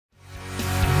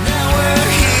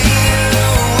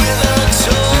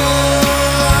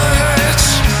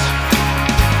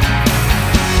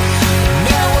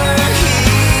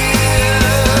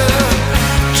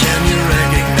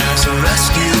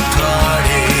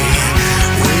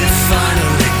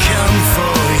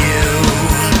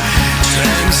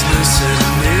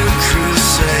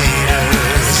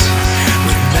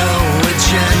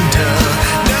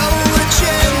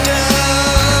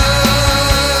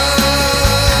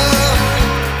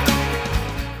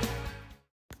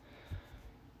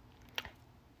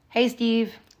Hey,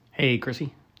 Steve. Hey,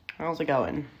 Chrissy. How's it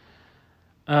going?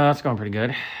 It's going pretty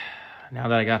good. Now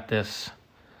that I got this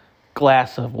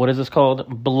glass of, what is this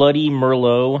called? Bloody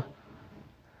Merlot.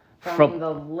 From the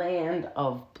land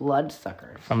of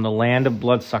bloodsuckers. From the land of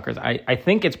bloodsuckers. I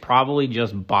think it's probably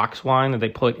just box wine that they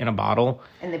put in a bottle.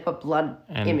 And they put blood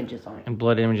images on it. And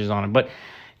blood images on it. But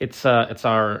I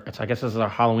guess this is our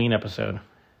Halloween episode.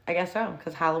 I guess so,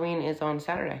 because Halloween is on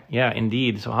Saturday. Yeah,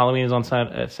 indeed. So Halloween is on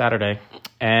Saturday.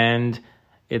 And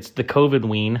it's the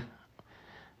COVID-ween.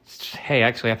 Hey,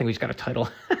 actually, I think we just got a title.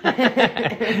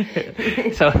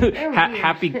 So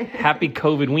happy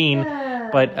COVID-ween.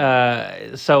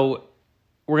 But so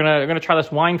we're gonna try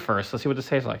this wine first. Let's see what this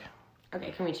tastes like.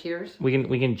 Okay, can we cheers? We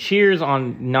can cheers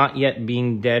on not yet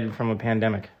being dead from a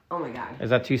pandemic. Oh my God.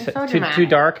 Is that too so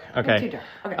dark? Okay. Too dark.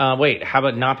 Okay. Wait, how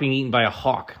about not being eaten by a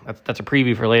hawk? That's a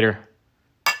preview for later.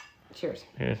 Cheers.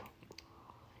 Cheers.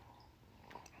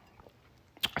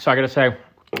 So I gotta say,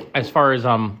 as far as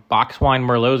box wine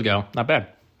Merlots go, not bad.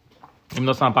 Even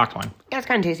though it's not box wine. Yeah, it's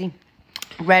kind of tasty.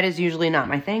 Red is usually not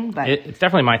my thing, but It's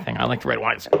definitely my thing. I like the red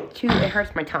wines. it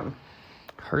hurts my tongue.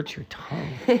 Hurts your tongue.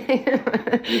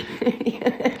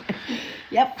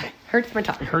 Yep, hurts my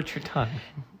tongue. Hurts your tongue.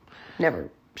 Never.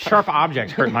 Sharp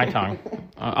objects hurt my tongue.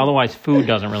 Otherwise, food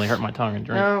doesn't really hurt my tongue and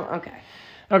drink. Oh, okay.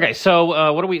 Okay,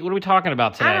 so what are we talking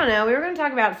about today? I don't know. We were going to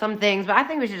talk about some things, but I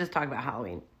think we should just talk about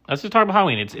Halloween. Let's just talk about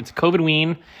Halloween. It's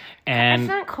COVID-ween, and It's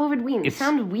not COVID-ween. It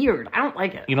sounds weird. I don't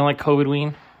like it. you don't like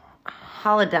COVID-ween?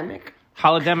 Holodemic.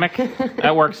 Holodemic,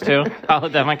 that works too.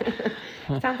 Holodemic,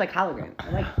 It sounds like hologram. I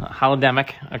like it.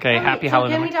 holodemic. Okay, happy so holodemic.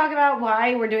 can we talk about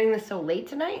why we're doing this so late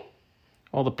tonight?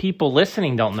 Well, the people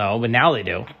listening don't know, but now they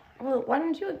do. Well, why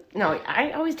don't you? No,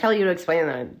 I always tell you to explain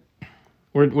that.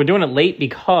 We're doing it late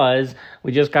because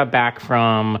we just got back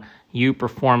from you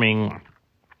performing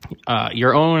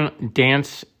your own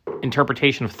dance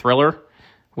interpretation of Thriller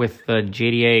with the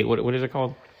JDA. What is it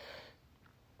called?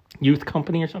 Youth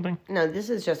Company or something? No,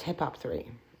 this is just Hip Hop 3.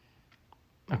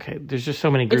 Okay, there's just so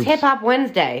many groups. It's Hip Hop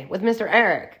Wednesday with Mr.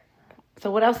 Eric.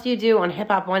 So what else do you do on Hip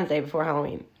Hop Wednesday before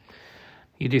Halloween?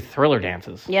 You do Thriller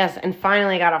dances. Yes, and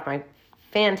finally got off my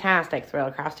fantastic Thriller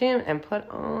costume and put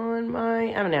on my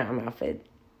Eminem outfit,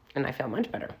 and I felt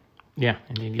much better. Yeah,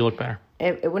 indeed, you look better.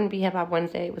 It wouldn't be Hip Hop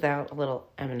Wednesday without a little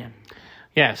Eminem.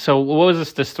 Yeah, so what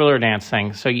was this Thriller dance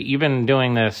thing? So you've been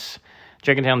doing this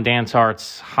Jenkintown Dance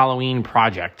Arts Halloween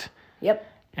project. Yep.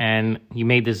 And you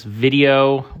made this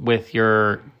video with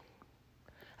your...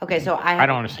 Okay, so I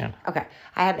don't understand. Okay,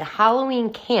 I had a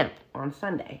Halloween camp on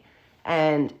Sunday,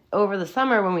 and over the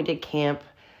summer when we did camp,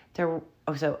 over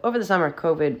the summer,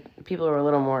 COVID, people were a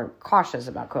little more cautious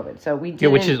about COVID, so we did. Yeah,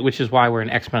 which is why we're in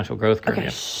exponential growth curve. Okay,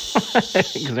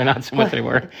 because they're not so much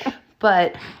anymore.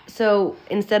 But so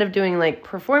instead of doing like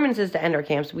performances to end our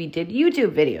camps, we did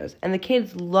YouTube videos, and the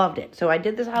kids loved it. So I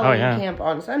did this Halloween camp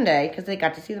on Sunday because they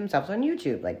got to see themselves on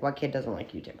YouTube. Like, what kid doesn't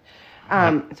like YouTube?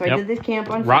 So I did this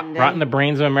camp on Sunday. Rotting the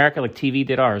brains of America like TV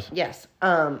did ours. Yes.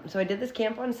 So I did this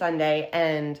camp on Sunday,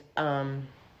 and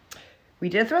we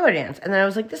did a Thriller dance. And then I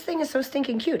was like, this thing is so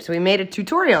stinking cute. So we made a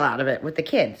tutorial out of it with the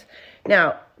kids.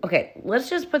 Now, okay, let's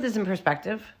just put this in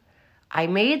perspective. I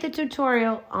made the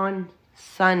tutorial on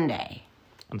Sunday.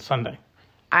 On Sunday.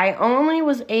 I only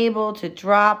was able to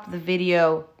drop the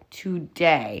video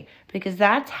today because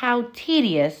that's how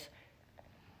tedious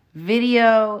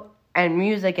video and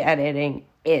music editing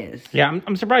is. Yeah,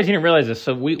 I'm surprised you didn't realize this.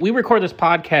 So we record this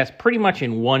podcast pretty much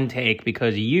in one take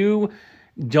because you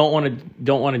don't want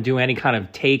to do any kind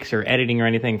of takes or editing or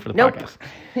anything for the podcast.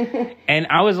 And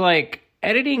I was like,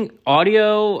 editing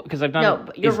audio because I've done No,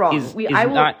 but you're wrong.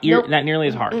 Not nearly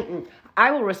as hard.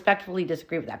 I will respectfully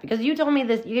disagree with that because you told me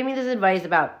this. You gave me this advice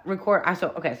about record.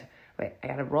 Wait, I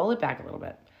gotta roll it back a little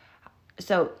bit.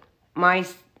 So my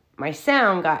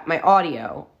sound got my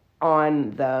audio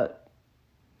on the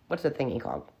what's the thingy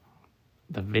called?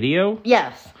 The video?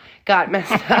 Yes, got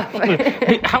messed up.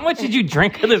 How much did you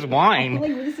drink of this wine?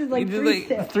 This is like 3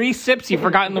 sips. 3 sips. You've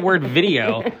forgotten the word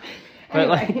video.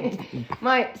 Anyway,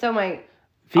 my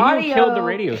video audio killed the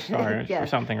radio star yes, or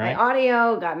something, right? My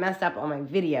audio got messed up on my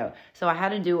video, so I had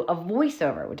to do a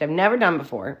voiceover, which I've never done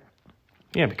before.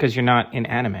 Yeah, because you're not in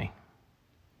anime.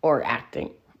 Or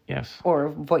acting. Yes. Or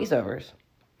voiceovers.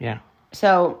 Yeah.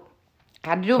 So I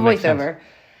had to do a voiceover,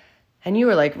 and you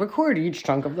were like, record each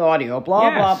chunk of the audio,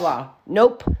 blah, blah, blah.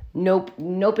 Nope.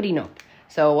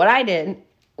 So what I did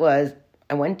was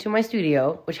I went to my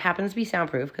studio, which happens to be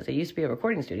soundproof because it used to be a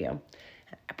recording studio.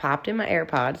 I popped in my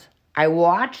AirPods. I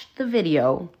watched the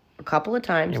video a couple of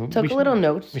times, took a little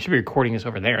notes. We should be recording this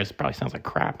over there. It probably sounds like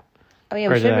crap. Oh, yeah,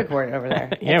 Or we is should that- record it over there.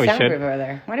 Yeah, It's we should. soundproof over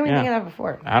there. Why didn't we Yeah. think of that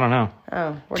before? I don't know.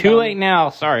 Oh, we're Too dumb. late now.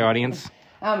 Sorry, audience.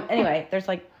 Anyway, there's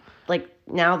like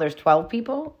now there's 12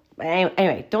 people.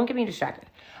 Anyway, don't get me distracted.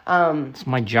 It's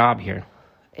my job here.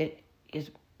 It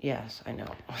is, yes, I know.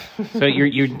 So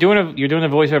you're doing a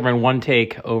voiceover in one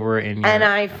take over in your And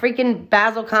I freaking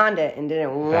Basil Conned it and did it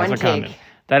in one Basil take. Condon.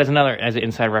 That is another as an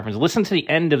inside reference. Listen to the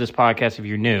end of this podcast if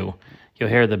you're new. You'll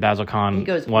hear the Basil Conn He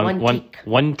goes,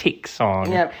 one take.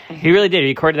 song. Yep. He really did. He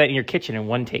recorded that in your kitchen in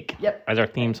one take. Yep. As our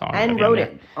theme song. And at the wrote end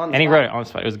it there. on the And he spot. wrote it on the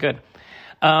spot. It was good.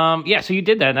 Yeah, so you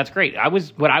did that, and that's great.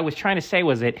 What I was trying to say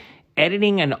was that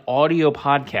editing an audio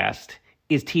podcast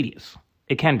is tedious.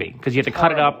 It can be, because you have to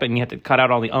cut it up and you have to cut out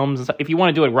all the ums and stuff. If you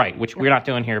want to do it right, which we're not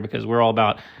doing here because we're all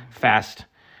about fast,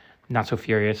 not so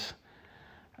furious.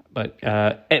 But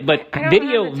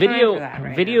video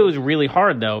is really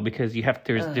hard though, because you have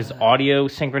there's audio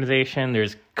synchronization,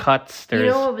 there's cuts, there's You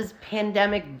know what was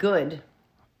pandemic good?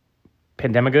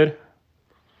 Pandemic good?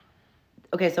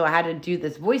 Okay, so I had to do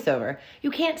this voiceover.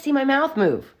 You can't see my mouth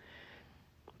move.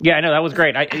 Yeah, I know, that was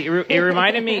great. It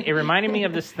reminded me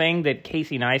of this thing that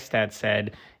Casey Neistat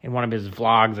said in one of his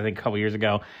vlogs, I think a couple years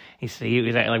ago. He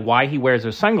was like why he wears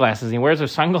those sunglasses. And he wears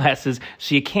those sunglasses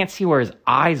so you can't see where his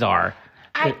eyes are.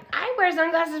 I wear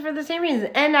sunglasses for the same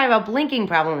reason, and I have a blinking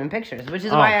problem in pictures, which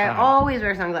is why God. I always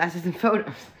wear sunglasses in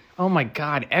photos. Oh my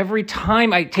God, every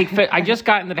time I I just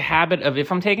got into the habit of,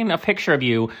 if I'm taking a picture of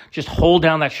you, just hold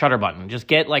down that shutter button. Just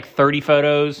get like 30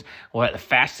 photos, or at the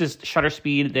fastest shutter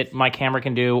speed that my camera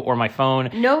can do, or my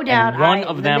phone. No doubt, and one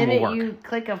of them the minute will work. you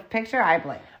click a picture, I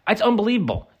blink. It's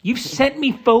unbelievable. You've sent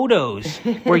me photos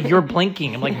where you're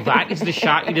blinking. I'm like, that is the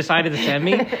shot you decided to send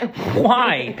me?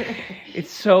 Why?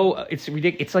 It's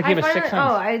ridiculous. It's like you have a sixth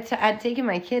sense. I'd taken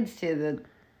my kids to the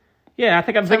Yeah, I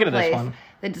think I'm thinking of this someplace, one.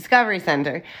 the Discovery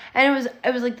Center, and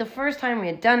it was like the first time we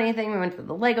had done anything. We went to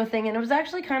the Lego thing, and it was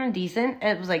actually kind of decent.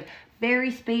 And it was like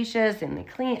very spacious and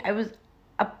clean. It was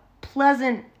a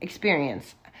pleasant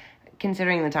experience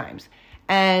considering the times,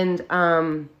 and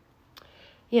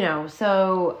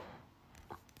so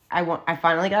I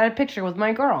finally got a picture with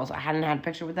my girls. I hadn't had a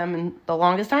picture with them in the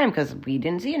longest time because we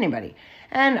didn't see anybody,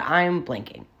 and I'm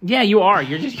blinking. Yeah, you are.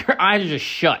 Your eyes are just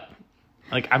shut.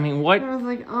 Like, I mean, what? I was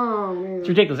like, oh man, It's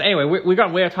ridiculous. Anyway, we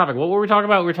got way off topic. What were we talking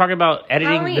about? We were talking about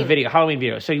editing the video, Halloween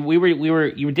video. So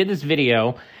you did this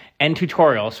video and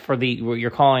tutorials for what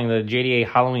you're calling the JDA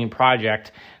Halloween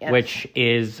project, Yes. which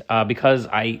is because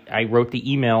I wrote the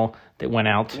email that went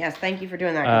out. Yes, thank you for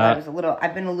doing that. 'Cause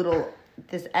I've been a little.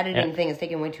 This editing thing is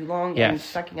taking way too long and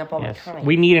sucking up all my time.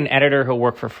 We need an editor who'll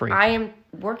work for free. I am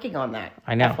working on that.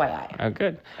 I know. FYI. Oh,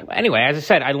 good. Anyway, as I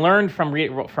said, I learned from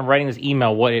writing this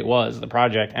email what it was, the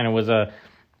project, and it was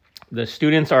the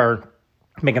students are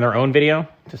making their own video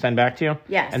to send back to you.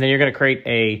 Yes. And then you're going to create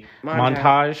a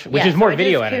montage, which is so more I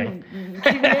video just editing.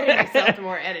 committed myself to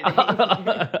more editing.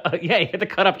 Yeah, you have to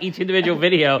cut up each individual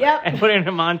video Yep. and put it in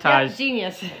a montage. Yep,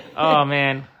 genius. Oh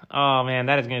man,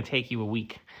 that is going to take you a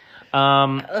week.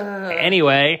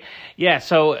 Anyway, yeah.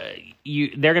 So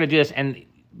they're going to do this,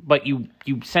 but you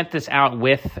sent this out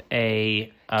with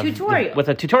a tutorial, with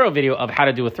a tutorial video of how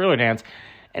to do a Thriller dance,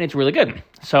 and it's really good.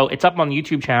 So it's up on the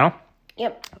YouTube channel.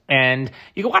 Yep. And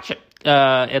you can watch it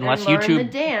unless and learn YouTube the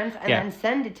dance and then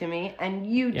send it to me, and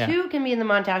you too can be in the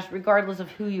montage regardless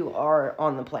of who you are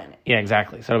on the planet. Yeah,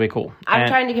 exactly. So it'll be cool. I'm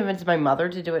trying to convince my mother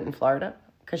to do it in Florida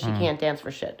because she can't dance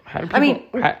for shit. How,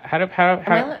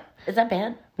 is that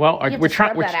bad? Well, we're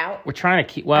trying to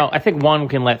keep. Well, I think one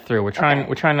can let through. We're trying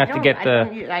not to get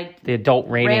the adult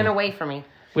rating. Ran away from me.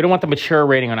 We don't want the mature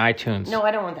rating on iTunes. No,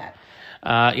 I don't want that.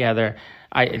 Yeah,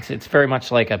 it's very much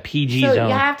like a PG so zone.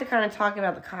 You have to kind of talk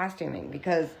about the costuming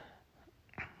because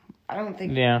I don't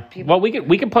think. Yeah. People... Well,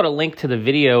 we can put a link to the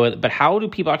video, but how do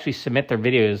people actually submit their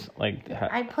videos?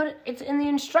 I put it. It's in the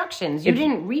instructions. You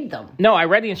didn't read them. No, I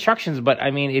read the instructions, but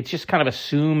I mean, it's just kind of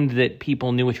assumed that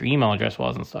people knew what your email address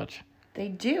was and such. They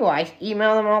do. I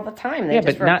email them all the time. They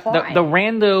just but not reply.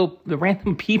 the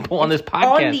random people on this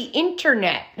podcast. On the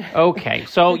internet. Okay,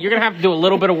 so you're gonna have to do a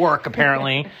little bit of work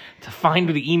apparently to find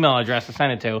the email address to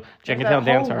send it to. There's a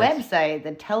whole website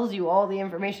that tells you all the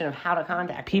information of how to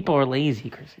contact people. Are lazy,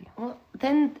 Chrissy. Well,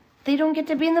 then they don't get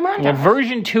to be in the montage. Well,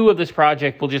 version 2 of this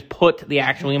project will just put the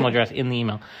actual email address in the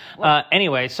email.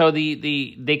 Anyway, so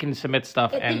they can submit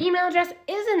stuff. The email address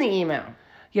is in the email.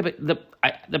 Yeah, but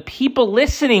the people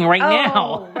listening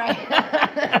now,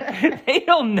 right. they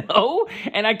don't know,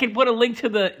 and I can put a link to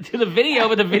the video,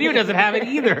 but the video doesn't have it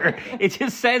either. It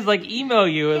just says email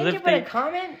you. Can't you put a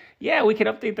comment? Yeah, we could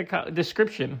update the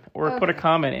description or put a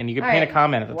comment, and you could paint a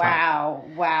comment at the top.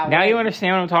 Wow. Now you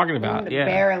understand what I'm talking about. Yeah.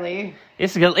 Barely.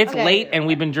 It's late, and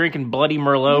we've been drinking Bloody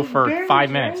Merlot for 5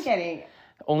 minutes. Any.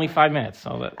 Only 5 minutes.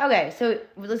 So that Okay, so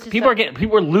let's just... people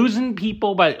are losing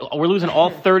people, but we're losing all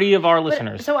 30 of our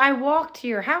listeners. So I walked to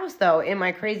your house, though, in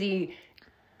my crazy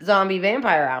zombie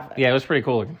vampire outfit. Yeah, it was pretty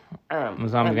cool. The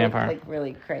zombie vampire. Like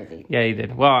really crazy. Yeah, you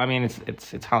did. Well, I mean,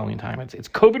 it's Halloween time. It's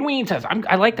COVID-ween says.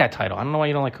 I like that title. I don't know why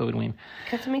you don't like COVID-ween.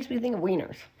 Because it makes me think of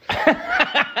wieners.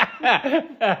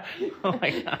 Oh my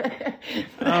god.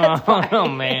 Oh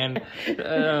man.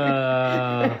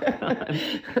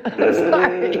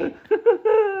 Sorry.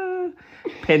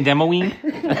 Pandemoween?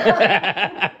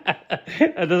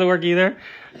 That doesn't work either?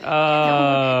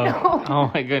 No.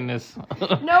 Oh my goodness.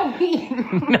 No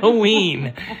ween. No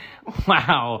ween.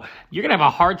 Wow. You're going to have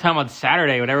a hard time on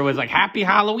Saturday when everyone's like, Happy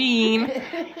Halloween.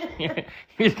 You're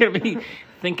just going to be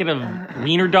thinking of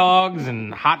wiener dogs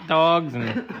and hot dogs,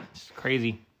 and it's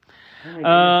crazy.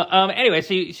 Anyway,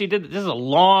 so you did, this is a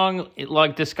long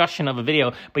discussion of a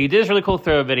video, but you did this really cool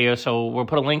throw video, so we'll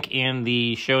put a link in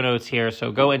the show notes here,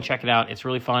 so go and check it out. It's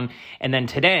really fun. And then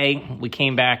today, we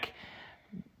came back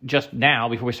just now,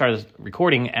 before we started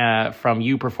recording, from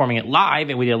you performing it live,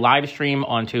 and we did a live stream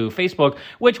onto Facebook,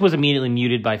 which was immediately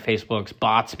muted by Facebook's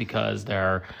bots because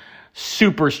they're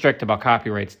super strict about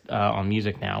copyrights on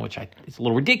music now, which it's a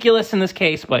little ridiculous in this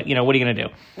case, but, what are you going to do?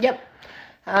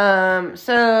 Yep.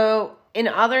 So in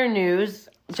other news,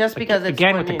 just because it's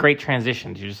again with the great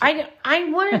transitions, I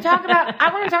want to talk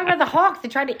about the hawks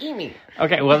that tried to eat me.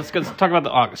 Okay, well let's talk about the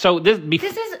hawk. So this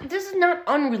is not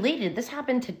unrelated. This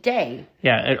happened today.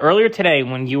 Yeah, earlier today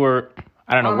when you were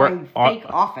my fake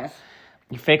office.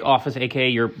 Your fake office, aka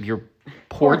your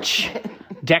porch,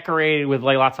 decorated with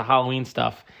like lots of Halloween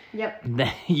stuff. Yep.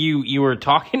 Then you were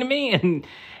talking to me,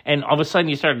 and all of a sudden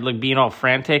you started like being all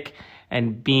frantic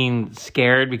and being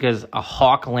scared because a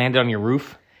hawk landed on your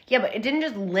roof. Yeah, but it didn't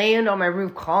just land on my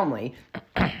roof calmly.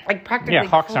 Like practically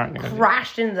hawks aren't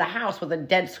crashed into the house with a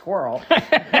dead squirrel.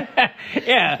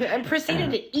 Yeah. And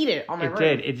proceeded to eat it on my roof.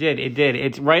 It did.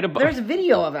 It's right above. There's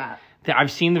video of that.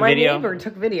 I've seen the video. My neighbor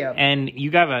took video. And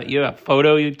you have a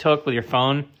photo you took with your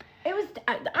phone.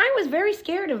 I was very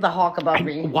scared of the hawk above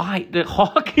me. Why? The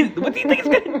hawk what do you think it's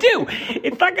going to do?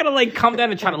 It's not going to like come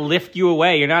down and try to lift you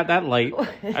away. You're not that light.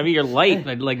 I mean, you're light,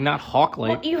 but like not hawk light.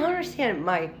 Well, you understand,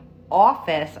 my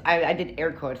office, I did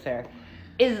air quotes there,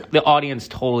 is... The audience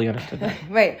totally understood that.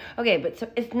 Right. Okay, but so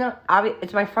it's not obvious.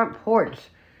 It's my front porch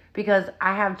because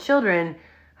I have children.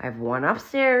 I have one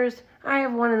upstairs. I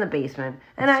have one in the basement,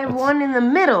 and I have one in the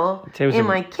middle in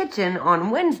my kitchen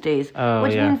on Wednesdays,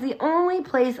 which means the only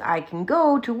place I can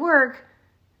go to work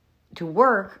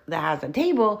that has a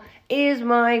table is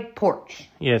my porch.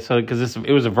 Yeah, so because it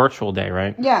was a virtual day,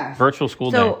 right? Yes. Virtual school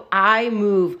day. So I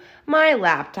move my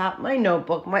laptop, my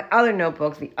notebook, my other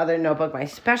notebooks, the other notebook, my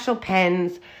special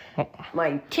pens,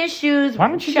 my tissues,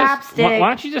 my chapstick. Why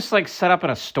don't you just like set up in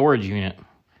a storage unit? You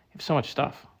have so much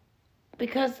stuff.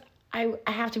 Because I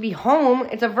have to be home.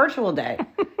 It's a virtual day.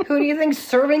 Who do you think's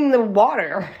serving the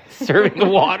water? Serving the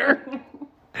water?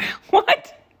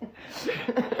 What?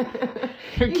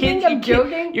 You think I'm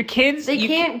joking? Your kids... They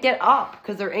can't get up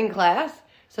because they're in class,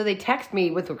 so they text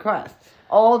me with requests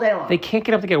all day long. They can't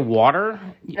get up to get water?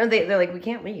 No, they're like, we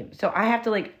can't leave. So I have to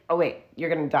like, oh wait,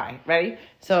 you're going to die. Ready?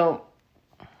 So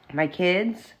my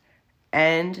kids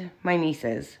and my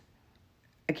nieces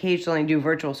occasionally do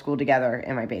virtual school together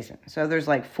in my basement. So there's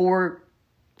like 4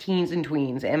 teens and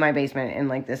tweens in my basement in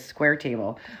like this square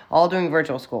table, all doing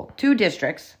virtual school. 2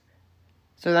 districts.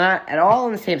 So they're not at all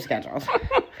on the same schedules.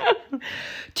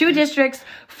 2 districts,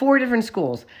 4 different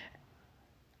schools.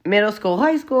 Middle school,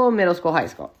 high school, middle school, high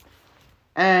school.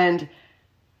 And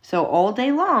so all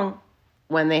day long,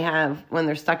 when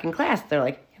they're stuck in class, they're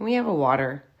like, can we have a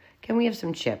water? Can we have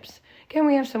some chips? Can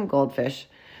we have some goldfish?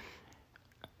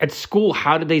 At school,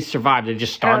 how did they survive? They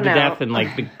just starve to death and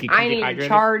like become I need a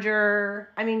charger.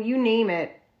 I mean, you name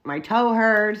it. My toe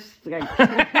hurts.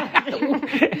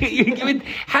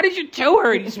 How did your toe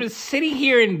hurt? You just been sitting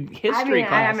here in history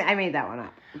class. I made that one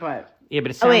up, but yeah,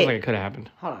 but it sounds like it could have happened.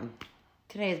 Hold on.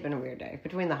 Today has been a weird day.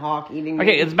 Between the hawk eating me.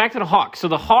 Okay, it's back to the hawk. So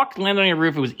the hawk landed on your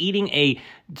roof. It was eating a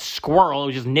squirrel. It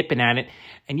was just nipping at it.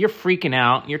 And you're freaking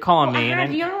out. You're calling me.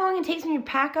 Do you know how long it takes me to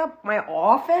pack up my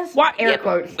office? What? Air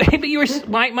quotes. But you were,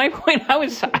 my point, I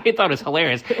thought it was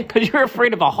hilarious. Because you're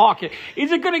afraid of a hawk.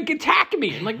 Is it going to attack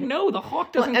me? I'm like, no, the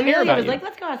hawk doesn't care Amelia about was you. like,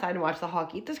 let's go outside and watch the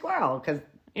hawk eat the squirrel. Because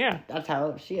that's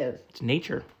how she is. It's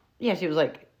nature. Yeah, she's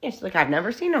like, I've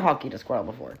never seen a hawk eat a squirrel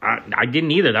before. I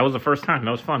didn't either. That was the first time.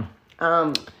 That was fun.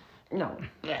 No.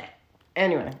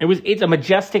 Anyway. It's a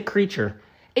majestic creature.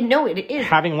 No, it is.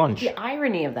 having lunch. The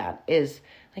irony of that is,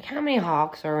 like, how many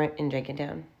hawks are in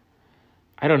Jenkintown?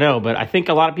 I don't know, but I think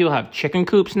a lot of people have chicken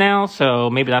coops now, so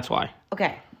maybe that's why.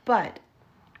 Okay, but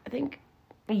I think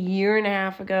a year and a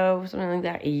half ago, something like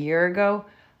that, a year ago,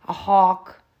 a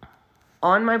hawk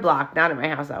on my block, not at my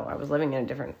house though, I was living in a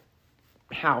different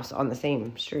house on the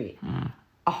same street.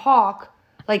 A hawk,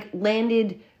 like,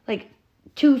 landed, like,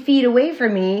 2 feet away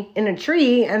from me in a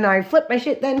tree, and I flipped my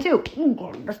shit then too.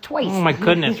 Ooh, that's twice. Oh my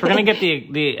goodness, we're gonna get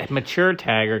the mature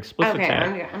tag or explicit Okay,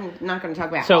 tag. I'm not going to talk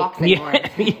about hawks anymore.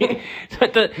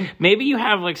 But maybe you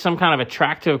have like some kind of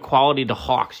attractive quality to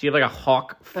hawks. You have like a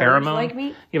hawk pheromone. Like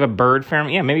me? You have a bird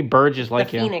pheromone. Yeah, maybe birds just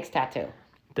like The you. Phoenix tattoo.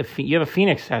 You have a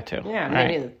phoenix tattoo. Yeah, All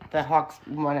maybe right. the hawks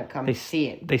want to come see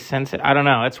it. They sense it. I don't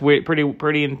know. That's weird. Pretty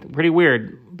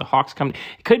weird. The hawks come.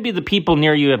 It could be the people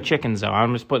near you have chickens though.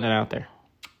 I'm just putting it out there.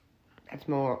 That's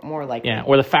more likely. Yeah,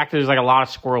 or the fact that there's like a lot of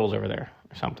squirrels over there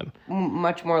or something.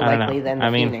 Much more I don't likely know. than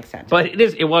the Phoenix tattoo. But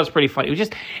it was pretty funny. It was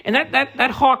just, and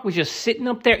that hawk was just sitting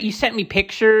up there. You sent me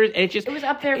pictures, and it was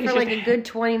up there for like a good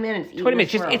 20 minutes. 20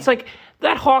 minutes. Just it's like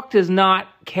that hawk does not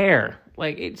care.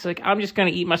 Like it's like I'm just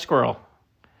gonna eat my squirrel.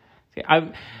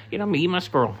 I'm gonna eat my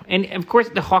squirrel, and of course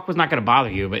the hawk was not gonna bother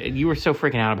you, but you were so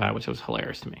freaking out about it, which was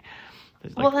hilarious to me.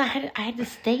 Well, I had to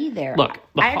stay there. Look,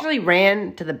 I actually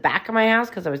ran to the back of my house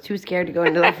because I was too scared to go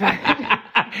into the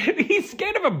front. He's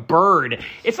scared of a bird.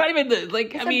 It's not even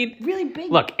really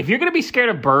big. Look, if you're going to be scared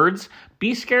of birds,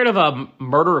 be scared of a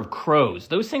murder of crows.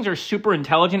 Those things are super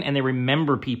intelligent and they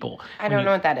remember people. I don't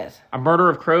know what that is. A murder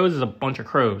of crows is a bunch of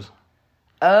crows.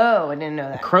 Oh, I didn't know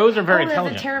that. Crows are very there's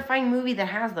intelligent. a terrifying movie that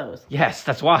has those. Yes,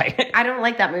 that's why. I don't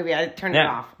like that movie. I turned it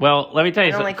off. Well, let me tell you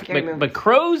I don't something. like scary movies. But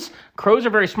crows are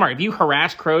very smart. If you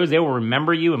harass crows, they will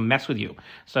remember you and mess with you.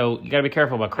 So you got to be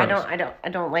careful about crows. I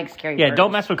don't like scary Yeah, birds.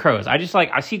 don't mess with crows. I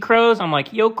see crows, I'm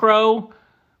like, yo, crow,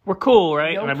 we're cool,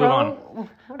 right? Yo, and I move crow?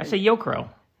 on. I say yo, crow.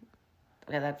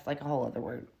 Okay, that's like a whole other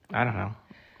word. I don't know.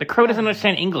 The crow doesn't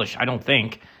understand English, I don't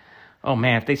think. Oh,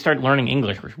 man, if they start learning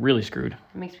English, we're really screwed. It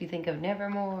makes me think of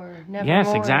Nevermore.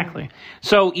 Yes, exactly.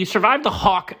 So you survived the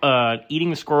hawk eating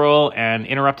the squirrel and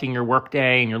interrupting your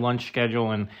workday and your lunch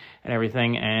schedule and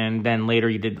everything. And then later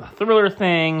you did the thriller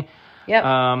thing. Yep.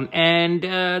 And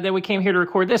then we came here to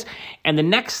record this. And the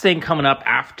next thing coming up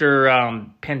after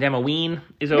Pandemoween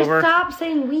is over. Stop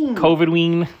saying ween.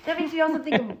 COVID-ween. That makes me also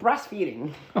think of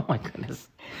breastfeeding. Oh, my goodness.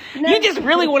 You just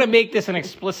really want to make this an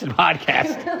explicit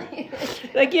podcast.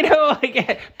 Like,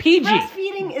 PG.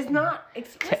 Breastfeeding is not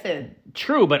explicit.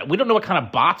 True, but we don't know what kind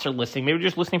of bots are listening. Maybe they're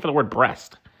just listening for the word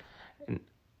breast. Well,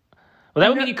 that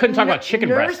would mean you couldn't talk about chicken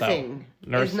breast, though.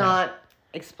 Nursing is not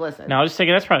explicit. No, I was just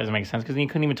thinking that probably doesn't make sense because then you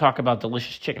couldn't even talk about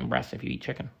delicious chicken breast if you eat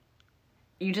chicken.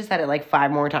 You just said it like 5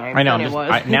 more times. I know.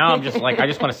 Than I'm just like, I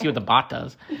just want to see what the bot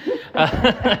does.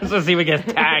 So see if it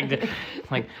gets tagged.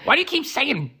 Like, why do you keep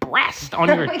saying breast on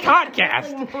your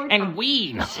podcast and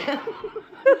ween?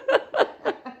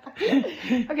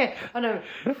 Okay. Oh no.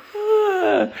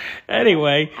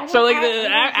 Anyway, so like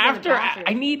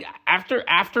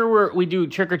after we do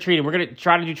trick or treating, we're gonna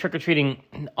try to do trick or treating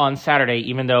on Saturday,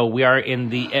 even though we are in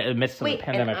the midst of the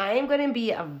pandemic. And I am going to be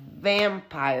a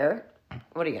vampire.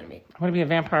 What are you going to be? I'm gonna be a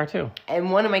vampire too.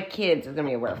 And one of my kids is going to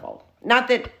be a werewolf. Not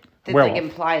that Werewolf. like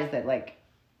implies that like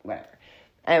whatever.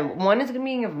 And one is going to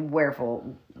be a werewolf.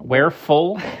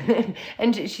 Werewolf?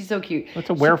 And she's so cute. What's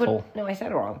a werewolf? No, I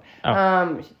said it wrong.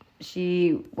 Oh.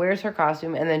 She wears her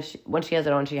costume, and then when she has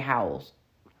it on, she howls.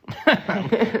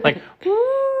 Like,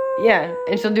 yeah,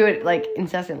 and she'll do it like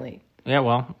incessantly. yeah,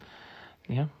 well,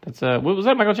 yeah. That's what was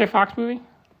that Michael J. Fox movie?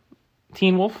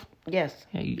 Teen Wolf. Yes.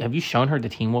 Yeah, have you shown her the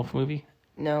Teen Wolf movie?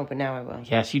 No, but now I will.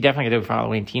 Yes, you definitely could do it for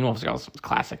Halloween. Teen Wolf's a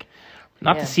classic.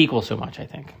 Not the sequel so much, I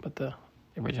think, but the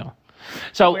original.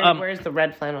 So, where's the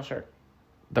red flannel shirt?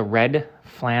 The red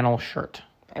flannel shirt.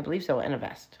 I believe so, and a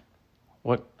vest.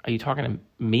 What are you talking to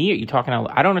me? Are you talking?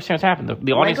 I don't understand what's happened.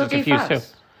 The audience is confused too.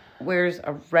 Wears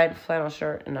a red flannel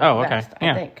shirt and a vest.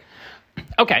 Yeah. I think.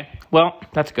 Okay, well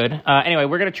that's good. Anyway,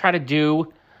 we're gonna try to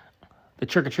do the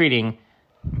trick or treating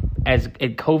as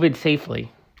COVID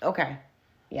safely. Okay.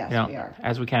 Yes, we are.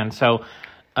 As we can. So,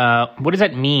 what does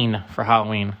that mean for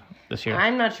Halloween this year?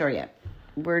 I'm not sure yet.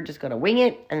 We're just gonna wing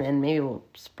it, and then maybe we'll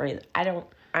spray it.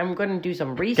 I'm going to do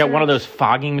some research. Get one of those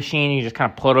fogging machines. You just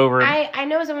kind of put over it. I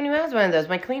know someone who has one of those.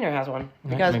 My cleaner has one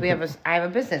because I have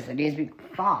a business that needs to be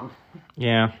fogged.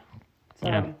 Yeah. So,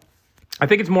 yeah. I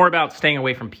think it's more about staying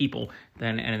away from people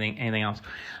than anything else.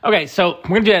 Okay, so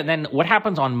we're gonna do that. And then what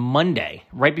happens on Monday,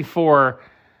 right before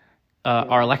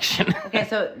our election? Okay,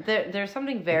 so there's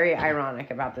something very ironic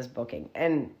about this booking,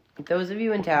 and those of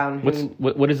you in town who...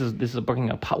 What is this? This is a booking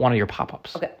one of your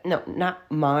pop-ups. Okay, no, not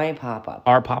my pop-up.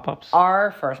 Our pop-ups?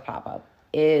 Our first pop-up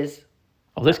is...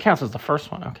 Oh, this counts as the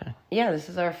first one. Okay. Yeah, this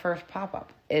is our first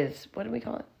pop-up. What do we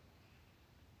call it?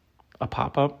 A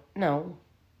pop-up? No.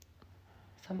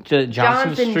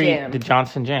 Johnson Street Jam. The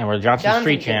Johnson Jam or Johnson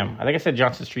Street Jam. I think I said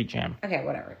Johnson Street Jam. Okay,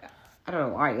 whatever. I don't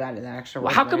know why you added that extra word.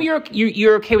 Well, how come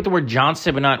you're okay with the word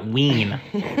Johnson but not Ween?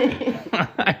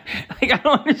 I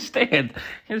don't understand.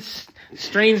 It's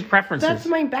strange preferences. That's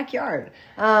my backyard.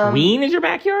 Ween is your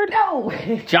backyard? No.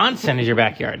 Johnson is your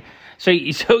backyard. So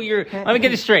you're. Let me get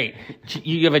this straight.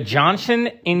 You have a Johnson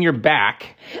in your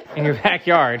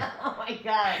backyard. Oh my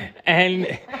god.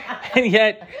 And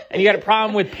yet you got a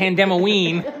problem with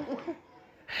Pandemoween.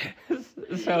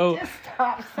 So Just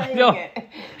stop saying No. it,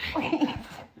 please.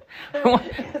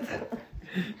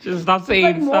 just stop saying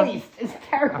Like stuff. moist. It's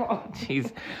terrible.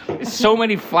 Jeez, there's so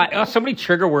many so many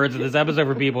trigger words in this episode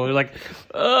for people. They're like,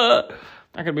 not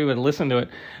gonna be able to listen to it.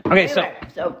 Okay, Anyway,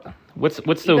 so who's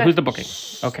the booking?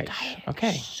 Okay.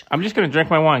 I'm just gonna drink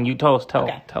my wine. You tell it.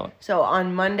 So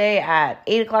on Monday at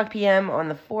 8:00 p.m. on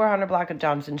the 400 block of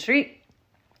Johnson Street,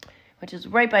 which is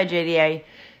right by JDA,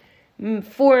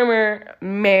 former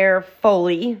Mayor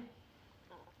Foley,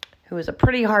 who is a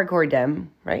pretty hardcore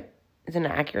Dem, right? Isn't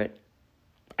it accurate?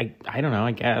 I don't know.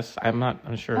 I guess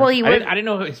I'm sure. Well, I didn't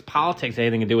know his politics had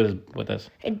anything to do with this.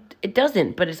 It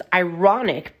doesn't, but it's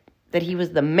ironic that he was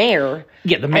the mayor.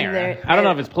 Yeah, the mayor. I don't know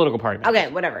if it's political party.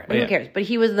 Okay, whatever. Who cares? But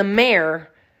he was the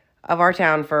mayor of our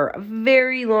town for a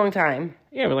very long time.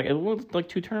 Yeah, but it was like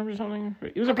 2 terms or something.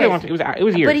 It was a pretty long time. It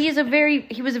was years. But he was a very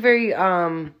he's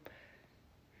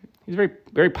very,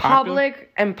 very popular.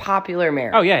 public and popular mayor.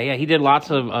 Oh yeah. He did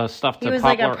lots of stuff. He was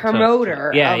like a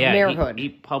promoter of mayorhood. He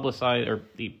publicized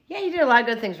He did a lot of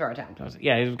good things for our town.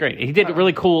 Yeah, he was great. He did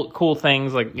really cool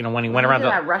things, like when he went around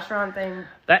that restaurant thing.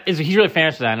 He's really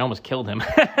famous for that, and almost killed him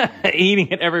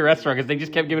eating at every restaurant because they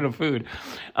just kept giving him food.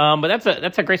 But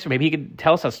that's a great story. Maybe he could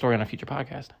tell us that story on a future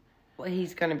podcast. Well,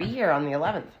 he's going to be here on the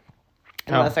 11th,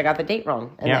 unless I got the date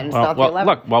wrong, and then it's well, not the 11th.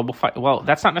 Look, we'll fight. Well,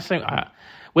 that's not necessarily.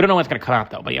 We don't know when it's going to come out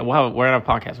though. But yeah, we're gonna have a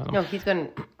podcast with him. No, he's going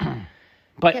to.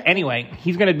 But anyway,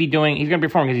 he's going to be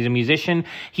performing because he's a musician.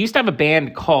 He used to have a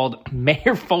band called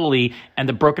Mayor Foley and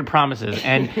the Broken Promises.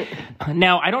 And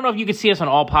now, I don't know if you can see us on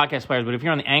all podcast players, but if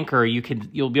you're on the Anchor,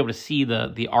 you'll be able to see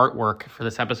the artwork for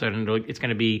this episode. And it's going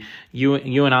to be you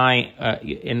and I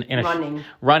in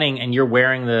running, and you're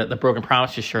wearing the Broken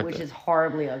Promises shirt. Which is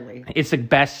horribly ugly. It's the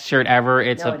best shirt ever.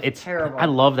 It's terrible. I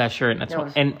love that shirt.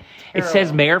 And it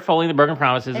says Mayor Foley and the Broken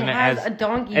Promises. And it has a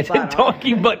donkey butt. It's a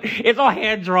donkey, but it's all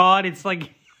hand drawn. It's like...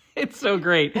 It's so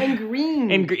great. And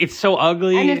green. And it's so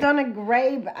ugly. And it's on a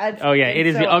gray... It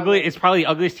is so the ugly. It's probably the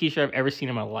ugliest t-shirt I've ever seen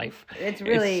in my life. It's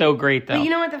so great, though. But you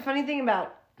know what? The funny thing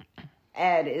about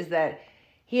Ed is that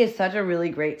he has such a really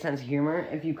great sense of humor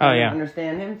if you can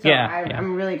understand him. So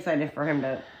I'm really excited for him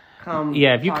to come.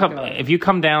 Yeah, if you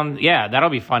come down, that'll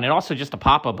be fun. And also just a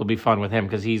pop-up will be fun with him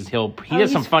because he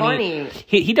does some funny.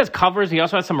 He does covers. He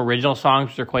also has some original songs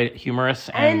which are quite humorous.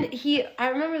 And I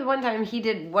remember the one time he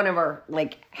did one of our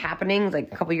happenings a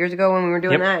couple years ago when we were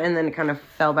doing that, and then it kind of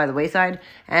fell by the wayside.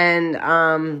 And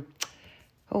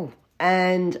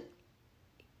and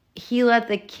he let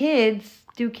the kids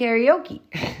do karaoke.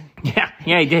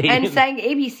 Yeah, he did. And sang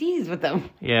ABCs with them.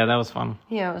 Yeah, that was fun.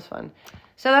 Yeah, it was fun.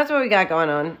 So that's what we got going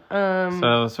on.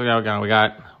 So we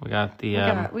got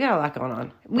the we got a lot going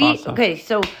on. Awesome. Okay,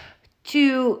 so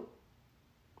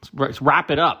let's wrap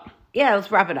it up. Yeah,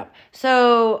 let's wrap it up.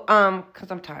 So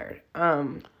because I'm tired.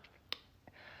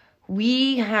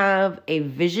 We have a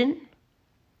vision.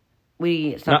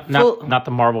 Not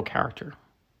the Marvel character.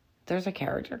 There's a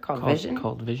character called Vision.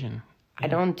 Called Vision. I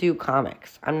don't do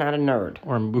comics. I'm not a nerd.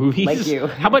 Or movies. Like you.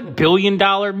 How about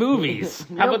billion-dollar movies?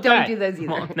 How about don't that? do those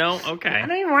either. No? Okay. I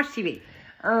don't even watch TV.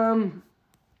 I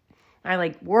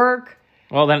work.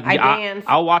 Well, then I dance.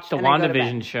 I'll watch the and I go to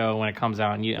WandaVision bed. show when it comes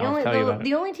out, and I'll tell you about it.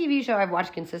 The only TV show I've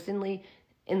watched consistently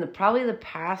in probably the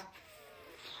past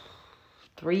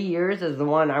 3 years is the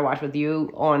one I watched with you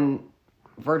on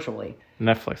virtually.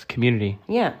 Netflix, Community.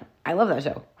 Yeah. I love that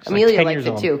show. It's Amelia like likes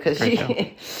it too because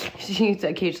she's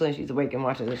occasionally she's awake and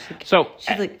watches it.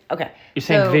 She's like, okay. You're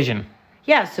saying vision.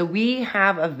 Yeah, so we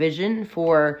have a vision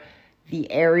for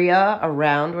the area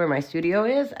around where my studio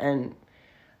is, and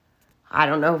I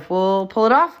don't know if we'll pull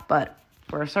it off, but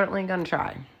we're certainly gonna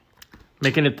try.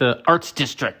 Making it the Arts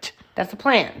District. That's the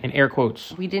plan. In air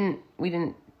quotes. We didn't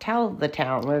tell the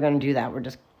town we were gonna do that. We're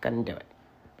just gonna do it.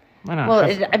 Why not? Well,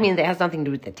 it has nothing to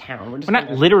do with the town. We're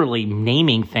not literally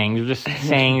naming things. We're just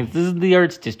saying this is the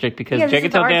arts district because Yeah, this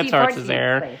is the Jenkintown Dance Arts is artsy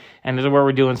there, place. and this is where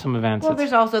we're doing some events. Well,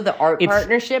 there's also the art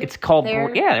partnership. It's called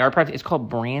there. the art part. It's called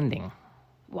branding.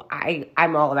 Well,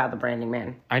 I'm all about the branding,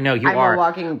 man. I know you I'm are. a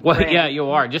walking well, brand. yeah,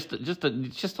 you are. Just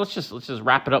let's just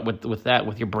wrap it up with that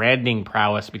with your branding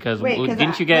prowess because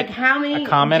didn't you get a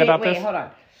comment about this? Hold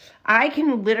on. I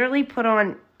can literally put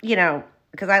on,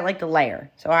 because I like to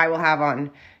layer. So I will have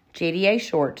on JDA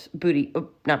shorts,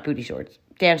 not booty shorts,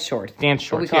 dance shorts. Dance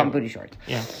shorts. But we call them booty shorts.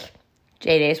 Yeah.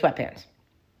 JDA sweatpants.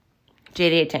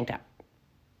 JDA tank top.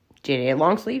 JDA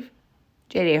long sleeve.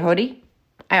 JDA hoodie.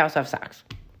 I also have socks.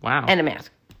 Wow. And a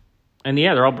mask. And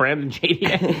yeah, they're all branded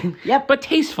JDA. Yep. But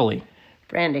tastefully.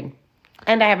 Branding.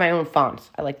 And I have my own fonts.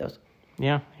 I like those.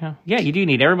 Yeah. You do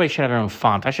need. Everybody should have their own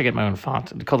font. I should get my own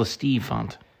font. It's called the Steve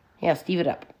font. Yeah, Steve it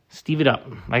up. Steve it up.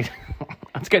 Like,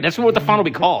 that's good. That's what the font will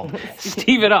be called.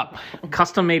 Steve it up.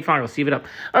 Custom made font. We'll Steve it up.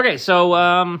 Okay, so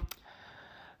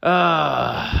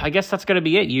I guess that's gonna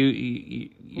be it.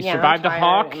 You survived a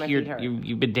hawk.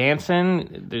 You've been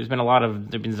dancing. There's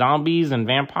been zombies and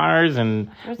vampires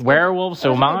and werewolves.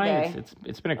 So mine.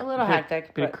 It's been a little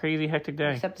hectic. Been a crazy hectic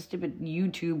day. Except the stupid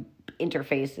YouTube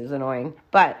interface is annoying.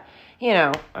 But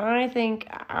I think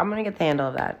I'm gonna get the handle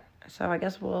of that. So I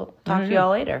guess we'll talk to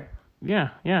y'all later. Yeah,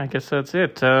 I guess that's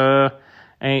it.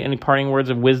 Any parting words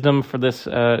of wisdom for this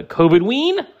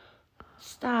COVID-ween?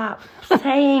 Stop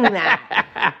saying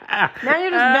that. Now you're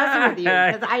just messing with you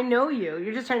because I know you.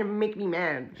 You're just trying to make me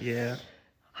mad. Yeah.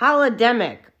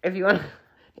 Holodemic, if you want.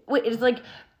 Wait, it's like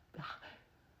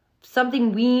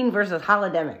something ween versus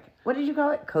holodemic. What did you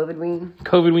call it? COVID-ween?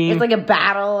 COVID-ween. It's like a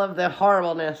battle of the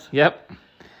horribleness. Yep.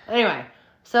 Anyway,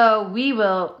 so we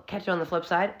will catch you on the flip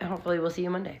side, and hopefully we'll see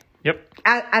you Monday. Yep.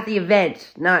 At the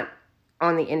event, not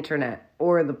on the internet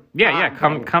or the... Yeah.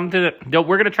 Come to the...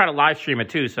 We're going to try to live stream it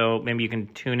too, so maybe you can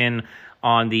tune in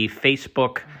on the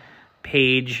Facebook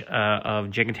page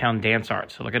of Jenkintown Dance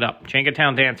Arts. So look it up.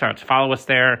 Jenkintown Dance Arts. Follow us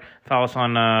there. Follow us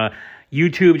on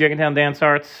YouTube, Jenkintown Dance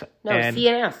Arts. No,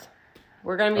 CNS.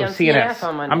 We're going to be on CNS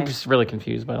on Monday. I'm just really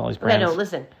confused by all these brands. No,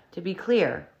 listen. To be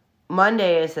clear,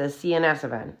 Monday is a CNS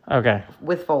event. Okay.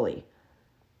 With Foley.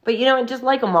 But just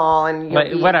like them all, and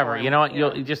whatever. You know what?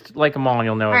 You'll just like them all, and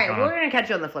you'll know. All right, we're gonna catch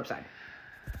you on the flip side.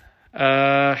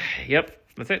 Yep.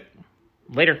 That's it.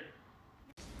 Later.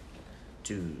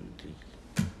 2, 3.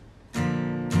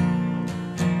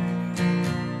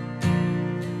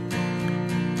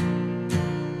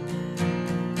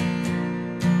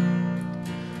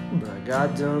 When I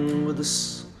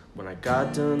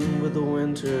got done with the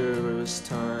winter, it was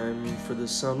time for the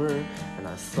summer, and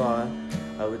I thought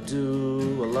I would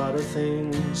do a lot of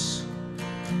things.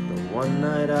 But one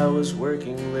night I was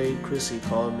working late, Chrissy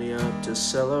called me up to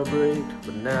celebrate,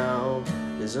 but now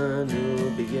is a new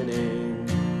beginning.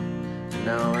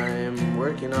 Now I am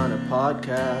working on a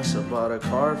podcast. I bought a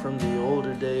car from the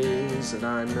older days, and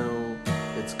I know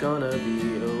it's gonna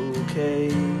be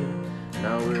okay.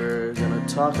 Now we're gonna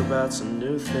talk about some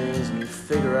new things and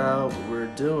figure out what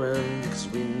we're doing, 'cause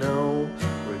we know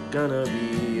we're gonna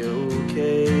be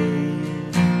okay.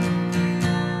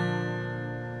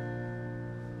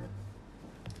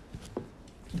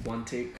 One take.